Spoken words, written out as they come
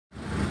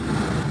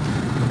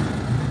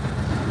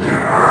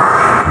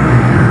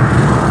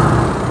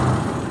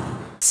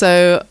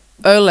So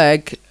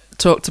Oleg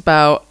talked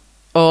about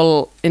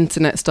all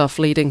internet stuff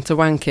leading to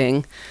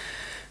wanking,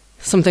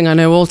 something I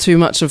know all too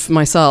much of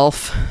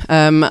myself,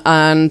 and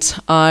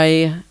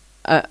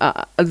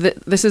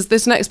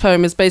this next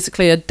poem is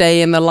basically a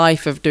day in the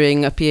life of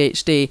doing a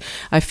PhD.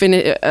 I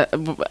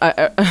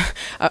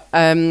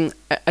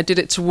did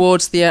it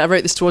towards the I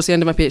wrote this towards the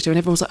end of my PhD, and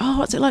everyone was like, "Oh,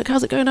 what's it like?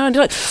 How's it going now?" And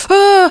you're like,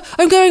 "Oh,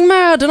 I'm going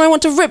mad, and I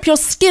want to rip your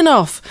skin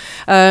off."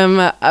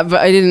 But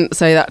I didn't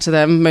say that to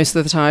them most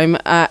of the time.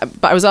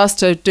 But I was asked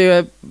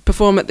to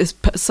perform at this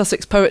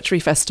Sussex Poetry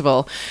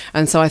Festival,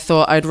 and so I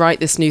thought I'd write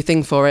this new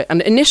thing for it.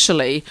 And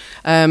initially,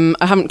 I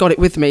haven't got it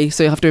with me,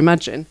 so you'll have to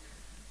imagine.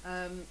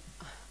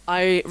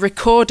 I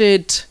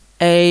recorded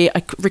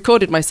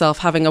myself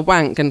having a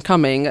wank and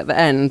coming at the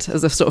end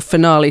as a sort of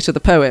finale to the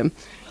poem.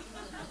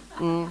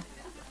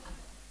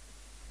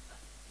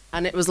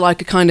 And it was like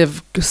a kind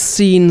of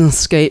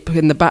scenescape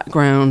in the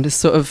background. It's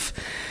sort of,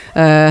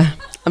 but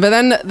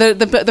then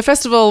the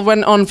festival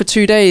went on for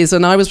 2 days,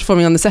 and I was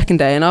performing on the second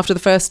day. And after the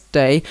first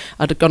day,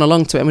 I'd gone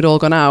along to it, and we'd all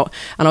gone out,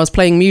 and I was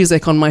playing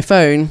music on my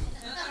phone.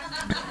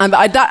 And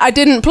I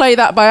didn't play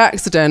that by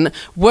accident.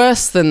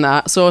 Worse than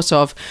that, sort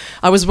of.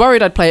 I was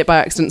worried I'd play it by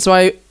accident, so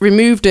I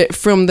removed it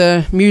from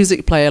the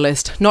music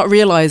playlist, not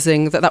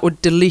realising that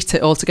would delete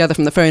it altogether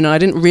from the phone. And I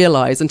didn't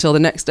realise until the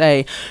next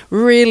day,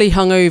 really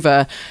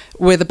hungover,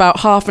 with about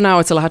half an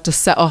hour till I had to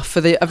set off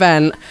for the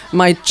event,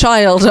 my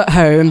child at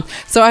home.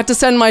 So I had to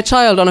send my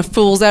child on a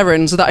fool's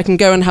errand so that I can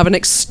go and have an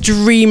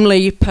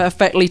extremely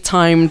perfectly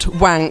timed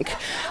wank.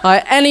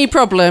 Any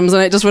problems,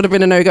 and it just would have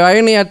been a no-go. I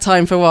only had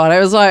time for one. It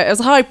was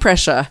high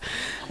pressure.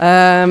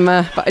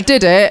 But I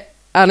did it,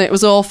 and it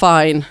was all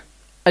fine.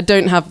 I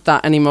don't have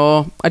that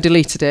anymore. I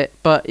deleted it,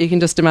 but you can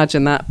just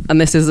imagine that. And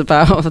this is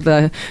about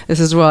this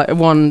is what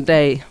 1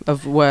 day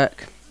of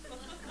work.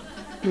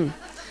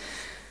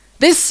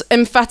 This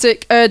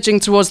emphatic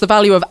urging towards the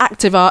value of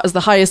active art as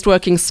the highest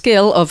working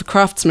skill of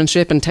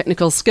craftsmanship and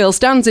technical skill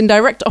stands in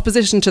direct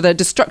opposition to the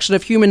destruction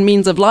of human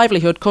means of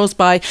livelihood caused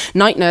by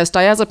night nurse,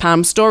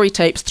 diazepam, story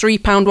tapes,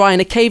 £3 wine,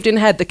 a caved-in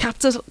head, the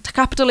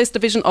capitalist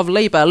division of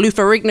labour. Lou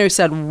Ferrigno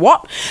said,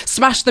 "What?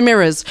 Smash the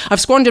mirrors.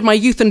 I've squandered my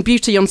youth and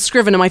beauty on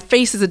Scriven, and my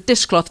face is a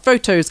dishcloth.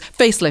 Photos,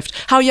 facelift.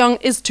 How young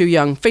is too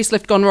young?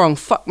 Facelift gone wrong.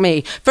 Fuck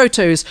me.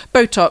 Photos,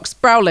 Botox,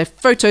 brow lift.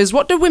 Photos.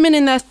 What do women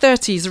in their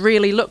 30s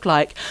really look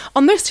like?"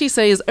 On this, he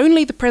says,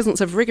 "Only the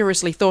presence of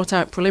rigorously thought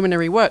out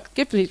preliminary work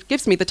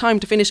gives me the time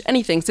to finish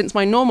anything, since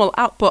my normal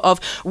output of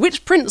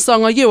 'which Prince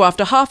song are you?'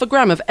 after half a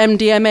gram of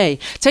MDMA.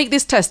 Take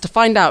this test to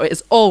find out. It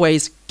is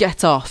always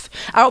get off.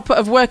 Output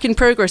of work in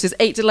progress is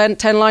 8 to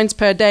 10 lines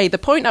per day. The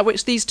point at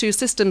which these two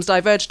systems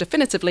diverge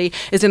definitively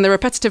is in the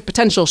repetitive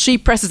potential. She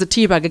presses a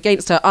teabag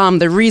against her arm.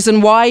 The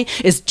reason why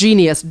is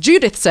genius.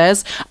 Judith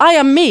says, 'I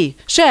am me.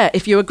 Share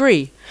if you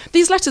agree.'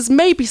 These letters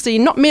may be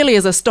seen not merely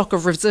as a stock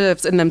of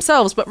reserves in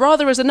themselves, but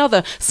rather as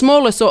another,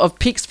 smaller sort of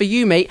peaks for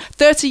you, mate.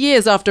 30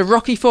 years after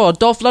Rocky IV,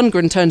 Dolph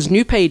Lundgren turns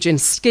new page in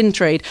Skin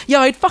Trade.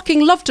 Yeah, I'd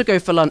fucking love to go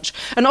for lunch.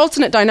 An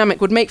alternate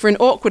dynamic would make for an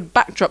awkward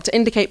backdrop to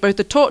indicate both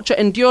the torture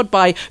endured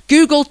by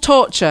Google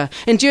torture,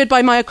 endured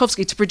by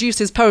Mayakovsky to produce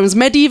his poems,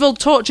 medieval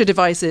torture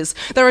devices.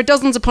 There are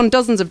dozens upon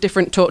dozens of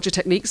different torture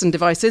techniques and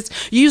devices.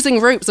 Using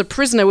ropes, a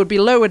prisoner would be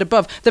lowered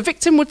above. The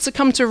victim would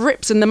succumb to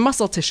rips in the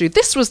muscle tissue.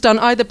 This was done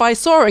either by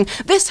sawing.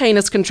 This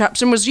heinous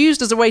contraption was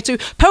used as a way to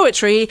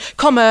poetry,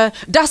 comma,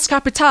 das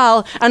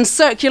Kapital, and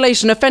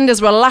circulation. Offenders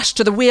were lashed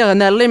to the wheel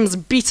and their limbs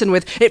beaten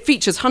with. It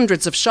features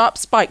hundreds of sharp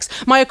spikes.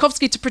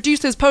 Mayakovsky, to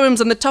produce his poems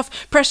and the tough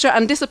pressure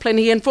and discipline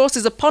he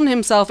enforces upon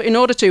himself in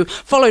order to,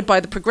 followed by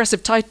the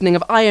progressive tightening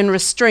of iron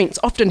restraints,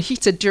 often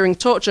heated during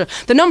torture.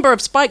 The number of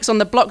spikes on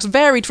the blocks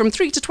varied from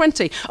 3 to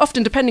 20,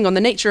 often depending on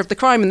the nature of the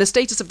crime and the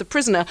status of the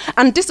prisoner,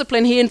 and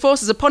discipline he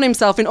enforces upon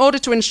himself in order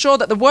to ensure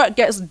that the work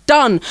gets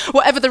done.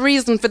 Whatever the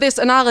reason for this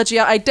analogy,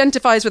 I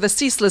identifies with a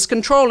ceaseless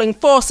controlling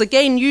force.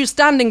 Again, you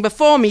standing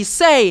before me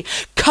say,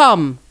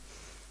 "Come."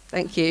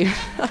 Thank you.